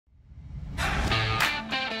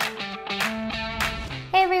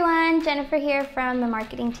Jennifer here from the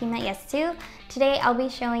marketing team at Yes2. Today I'll be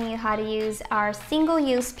showing you how to use our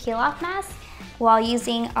single-use peel-off mask while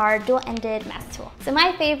using our dual-ended mask tool. So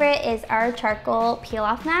my favorite is our charcoal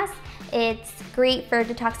peel-off mask. It's great for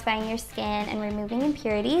detoxifying your skin and removing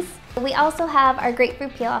impurities. We also have our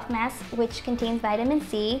grapefruit peel-off mask, which contains vitamin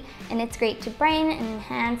C, and it's great to brighten and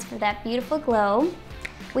enhance for that beautiful glow.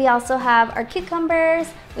 We also have our cucumbers,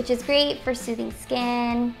 which is great for soothing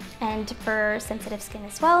skin and for sensitive skin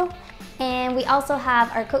as well. And we also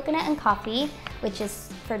have our coconut and coffee, which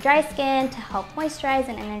is for dry skin to help moisturize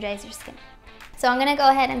and energize your skin. So I'm gonna go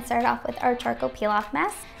ahead and start off with our charcoal peel-off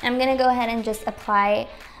mask. I'm gonna go ahead and just apply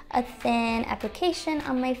a thin application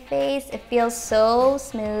on my face. It feels so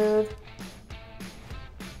smooth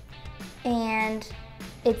and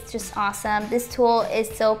it's just awesome. This tool is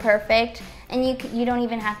so perfect, and you don't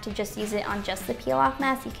even have to just use it on just the peel-off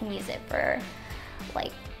mask. You can use it for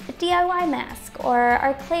like a DIY mask or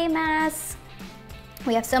our clay mask.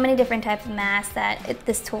 We have so many different types of masks that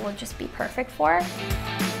this tool would just be perfect for.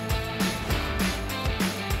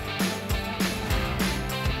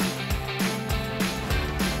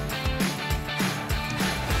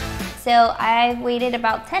 So I've waited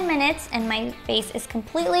about 10 minutes and my face is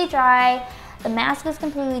completely dry. The mask is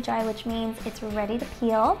completely dry, which means it's ready to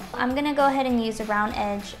peel. I'm gonna go ahead and use the round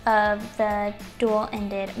edge of the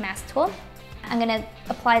dual-ended mask tool. I'm gonna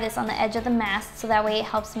apply this on the edge of the mask so that way it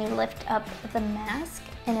helps me lift up the mask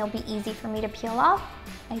and it'll be easy for me to peel off.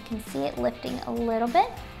 I can see it lifting a little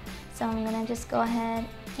bit. So I'm gonna just go ahead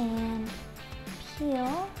and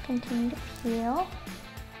peel, continue to peel.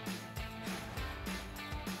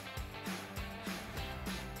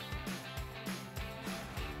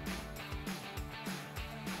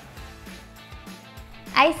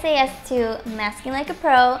 I say yes to masking like a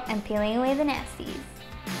pro and peeling away the nasties.